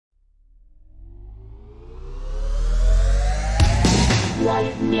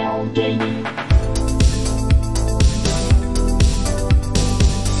Now gaming.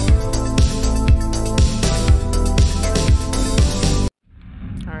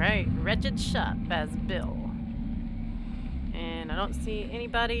 Alright, Wretched Shop as Bill. And I don't see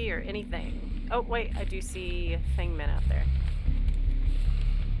anybody or anything. Oh, wait, I do see Fangmen out there.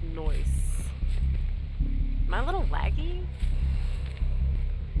 Nice. Am I a little laggy?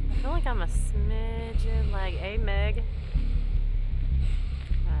 I feel like I'm a smidgen laggy. Hey, Meg.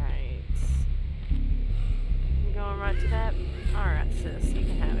 Alright. You going right to that? Alright, sis, you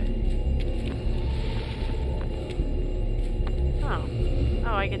can have it. Oh.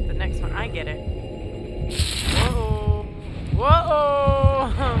 Oh, I get the next one. I get it. Whoa.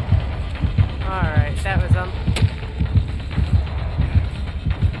 Whoa! Alright, that was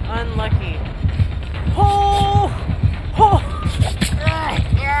unlucky. Oh! Oh!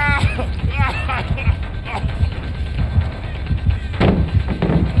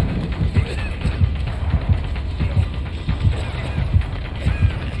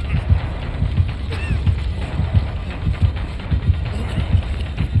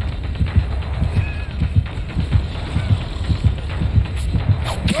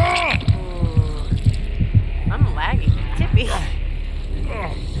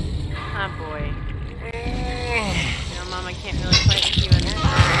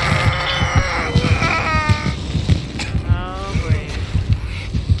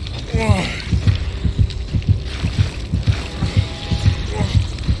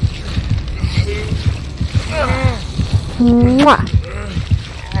 Mwah.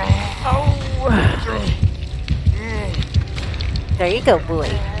 Oh. There you go, boy.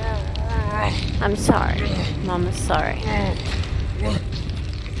 I'm sorry. Mama's sorry.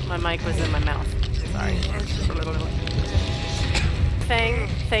 My mic was in my mouth. Sorry. Fang,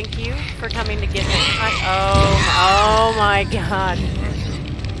 thank you for coming to get me. Oh my god.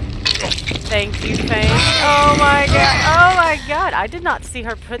 Thank you, Fang. Oh my god. Oh my god. I did not see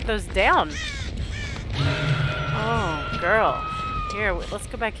her put those down. Oh, girl. Here, let's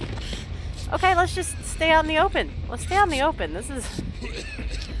go back here. Okay, let's just stay out in the open. Let's stay out in the open. This is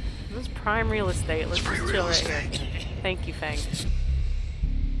prime real estate. Let's just chill right here. Thank you, Fang.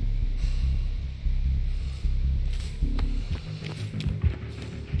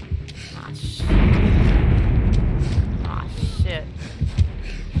 Ah, shit. Ah, shit.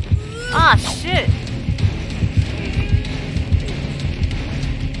 Ah, shit!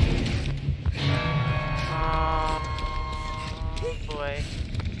 Oh, boy.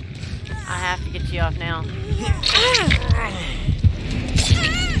 I have to get you off now.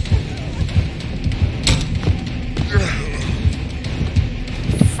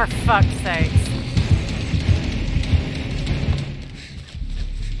 For fuck's sake.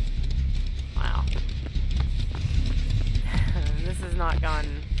 Wow. This has not gone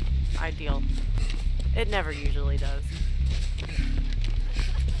ideal. It never usually does.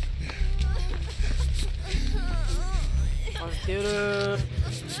 Let's do it.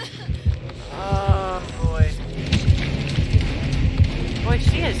 Oh boy. Boy,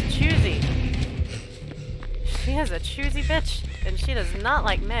 she is choosy. She is a choosy bitch, and she does not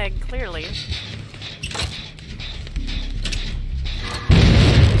like Meg, clearly.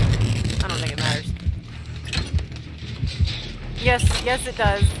 I don't think it matters. Yes, yes it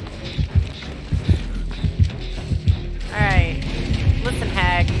does. Alright. Listen,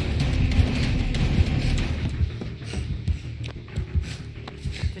 Hag.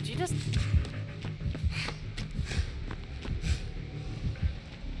 Did you just...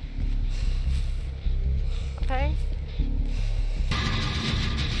 Okay.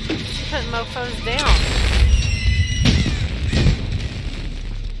 She's putting mofos down.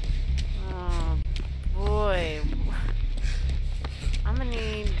 Oh, boy. I'm gonna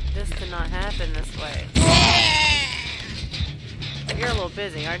need this to not happen this way. You're a little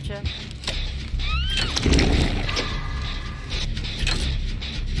busy, aren't you?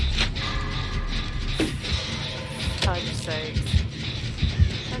 Fudge sakes.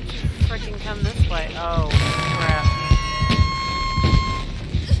 Don't you freaking come this way? Oh, crap.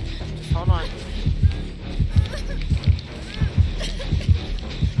 Just hold on.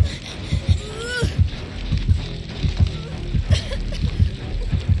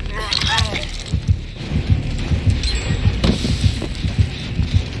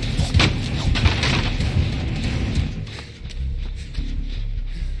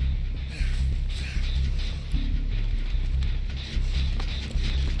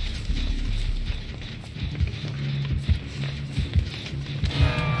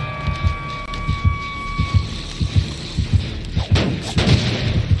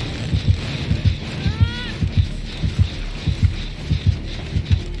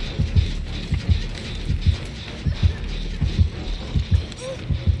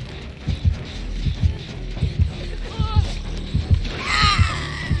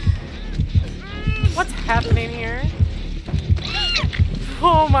 happening here?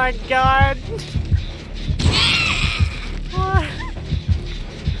 Oh my god. What?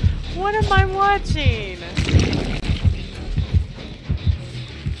 What am I watching?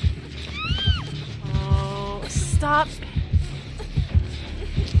 Oh, stop.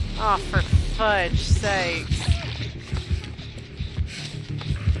 Oh, for fudge sakes.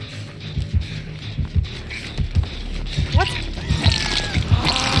 What?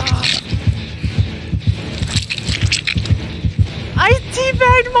 I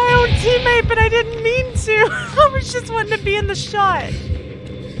teabagged my own teammate, but I didn't mean to. I was just wanting to be in the shot.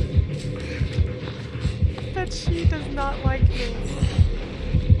 But she does not like me.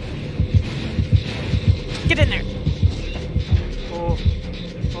 Get in there. Oh.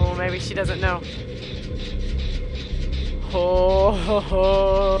 Oh, maybe she doesn't know.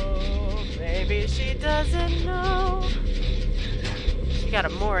 Oh, maybe she doesn't know. She got a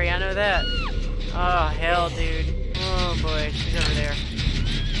Mori, I know that. Oh, hell, dude. Oh, boy, she's over there.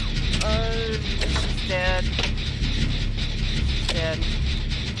 She's dead. She's dead.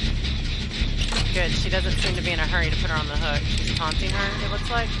 Good, she doesn't seem to be in a hurry to put her on the hook. She's taunting her, it looks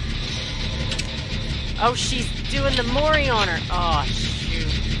like. Oh, she's doing the Mori on her. Oh, shoot.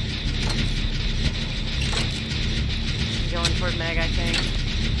 She's going toward Meg, I think.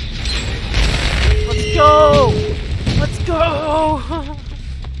 Let's go! Let's go!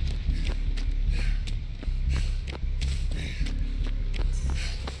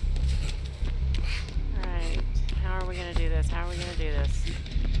 Alright, how are we gonna do this? How are we gonna do this?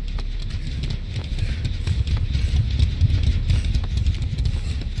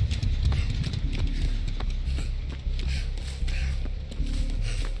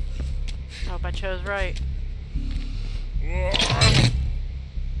 Hope I chose right.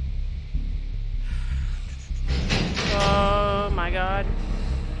 Oh my god.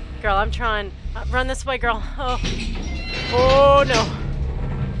 Girl, I'm trying. Run this way, girl. Oh. Oh no.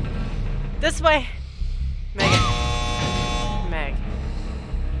 This way. Megan. Meg.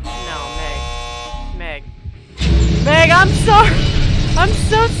 No, Meg. Meg. Meg, I'm sorry. I'm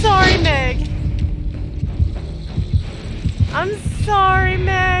so sorry, Meg. I'm sorry,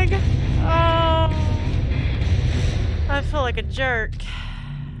 Meg. Oh. I feel like a jerk.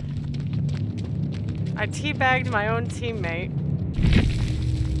 I teabagged my own teammate.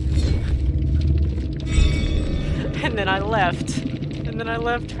 And then I left. And then I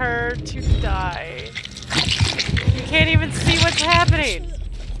left her to die. You can't even see what's happening.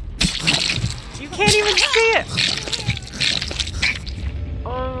 You can't even see it.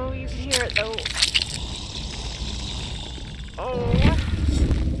 Oh, you can hear it though. Oh.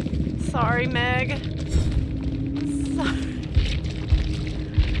 Sorry, Meg.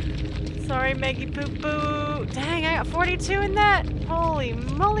 Sorry, Meggy Poo Poo. Dang, I got 42 in that. Holy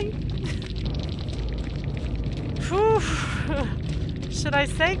moly. Whew. Should I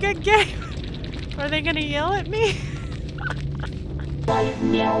say good game? Are they gonna yell at me? Right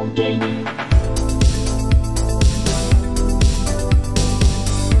now, gaming.